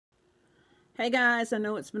Hey guys, I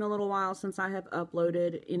know it's been a little while since I have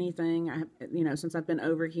uploaded anything. Since I've been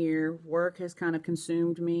over here, work has kind of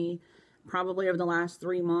consumed me. Probably over the last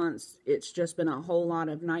 3 months, it's just been a whole lot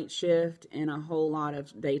of night shift and a whole lot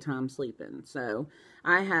of daytime sleeping. So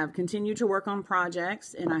I have continued to work on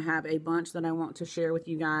projects, and I have a bunch that I want to share with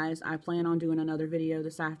you guys. I plan on doing another video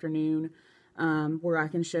this afternoon where I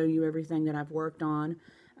can show you everything that I've worked on.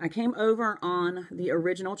 I came over on the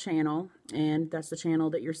original channel, and that's the channel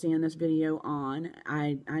that you're seeing this video on.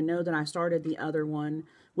 I know that I started the other one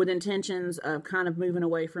with intentions of kind of moving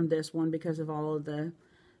away from this one because of all of the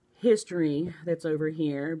history that's over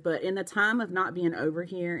here. But in the time of not being over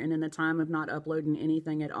here and in the time of not uploading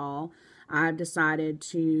anything at all, I've decided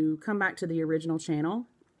to come back to the original channel.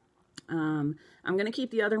 I'm going to keep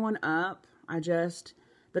the other one up.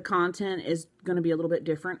 The content is going to be a little bit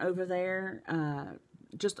different over there.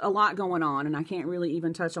 Just a lot going on, and I can't really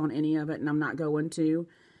even touch on any of it, and I'm not going to.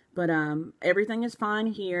 But everything is fine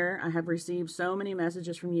here. I have received so many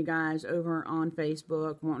messages from you guys over on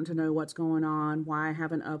Facebook wanting to know what's going on, why I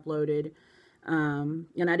haven't uploaded. And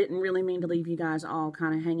I didn't really mean to leave you guys all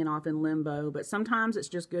kind of hanging off in limbo, but sometimes it's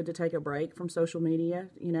just good to take a break from social media,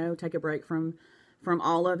 take a break from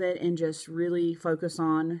all of it and just really focus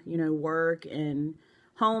on, work and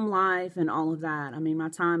home life and all of that. I mean, my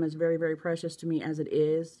time is very, very precious to me as it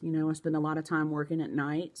is. I spend a lot of time working at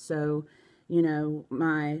night. So,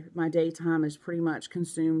 my daytime is pretty much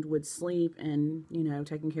consumed with sleep and,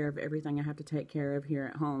 taking care of everything I have to take care of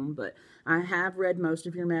here at home. But I have read most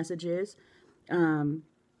of your messages.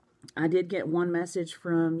 I did get one message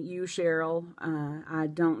from you, Cheryl. I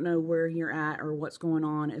don't know where you're at or what's going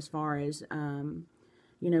on as far as,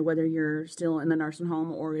 whether you're still in the nursing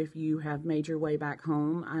home or if you have made your way back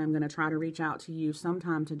home. I'm going to try to reach out to you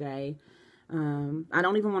sometime today. I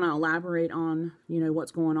don't even want to elaborate on,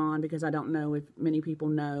 what's going on because I don't know if many people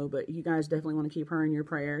know, but you guys definitely want to keep her in your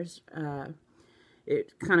prayers.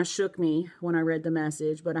 It kind of shook me when I read the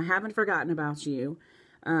message, but I haven't forgotten about you.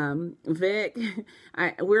 Vic,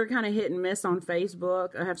 we're kind of hit and miss on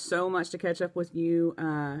Facebook. I have so much to catch up with you.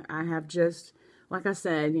 I have just... Like I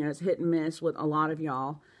said, it's hit and miss with a lot of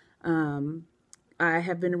y'all. I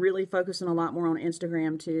have been really focusing a lot more on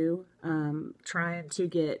Instagram too, trying to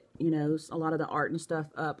get, a lot of the art and stuff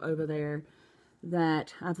up over there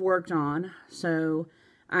that I've worked on. So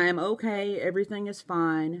I am okay. Everything is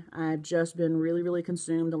fine. I've just been really, really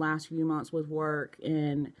consumed the last few months with work.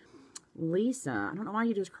 And Lisa, I don't know why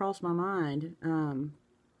you just crossed my mind.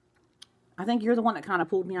 I think you're the one that kind of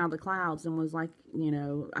pulled me out of the clouds and was like,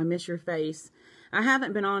 I miss your face. I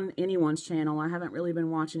haven't been on anyone's channel. I haven't really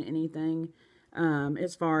been watching anything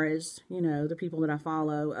as far as, the people that I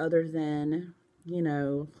follow other than,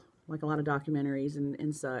 like a lot of documentaries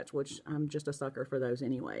and such, which I'm just a sucker for those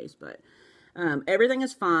anyways. But everything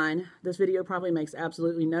is fine. This video probably makes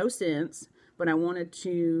absolutely no sense, but I wanted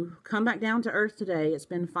to come back down to earth today. It's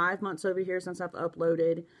been 5 months over here since I've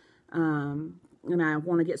uploaded. And I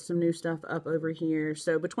want to get some new stuff up over here.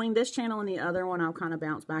 So between this channel and the other one, I'll kind of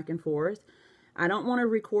bounce back and forth. I don't want to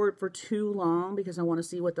record for too long because I want to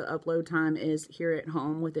see what the upload time is here at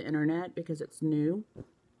home with the internet because it's new.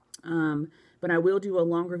 But I will do a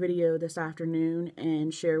longer video this afternoon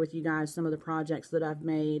and share with you guys some of the projects that I've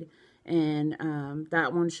made. And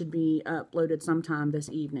that one should be uploaded sometime this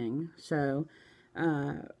evening. So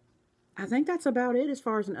I think that's about it as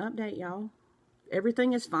far as an update, y'all.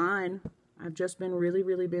 Everything is fine. I've just been really,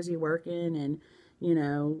 really busy working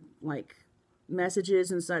and, like messages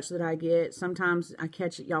and such that I get. Sometimes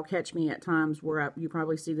y'all catch me at times where you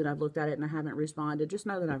probably see that I've looked at it and I haven't responded. Just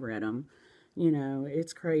know that I've read them.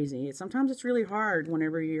 It's crazy. Sometimes it's really hard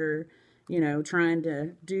whenever you're, trying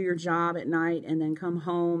to do your job at night and then come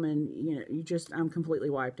home and, I'm completely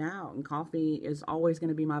wiped out. And coffee is always going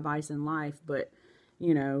to be my vice in life, but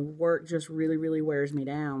work just really, really wears me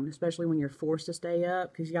down, especially when you're forced to stay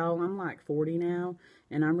up. Because, y'all, I'm like 40 now,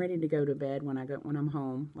 and I'm ready to go to bed when I'm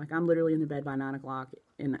home. Like, I'm literally in the bed by 9 o'clock,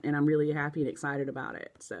 and I'm really happy and excited about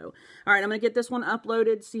it. So, all right, I'm going to get this one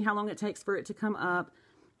uploaded, see how long it takes for it to come up.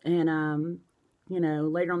 And,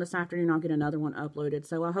 later on this afternoon, I'll get another one uploaded.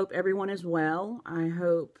 So I hope everyone is well. I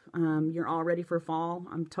hope you're all ready for fall.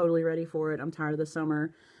 I'm totally ready for it. I'm tired of the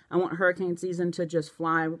summer. I want hurricane season to just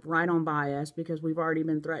fly right on by us because we've already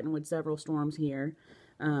been threatened with several storms here.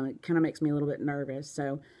 It kind of makes me a little bit nervous.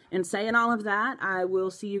 So, in saying all of that, I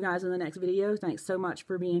will see you guys in the next video. Thanks so much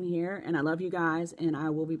for being here, and I love you guys, and I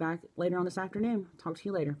will be back later on this afternoon. Talk to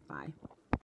you later. Bye.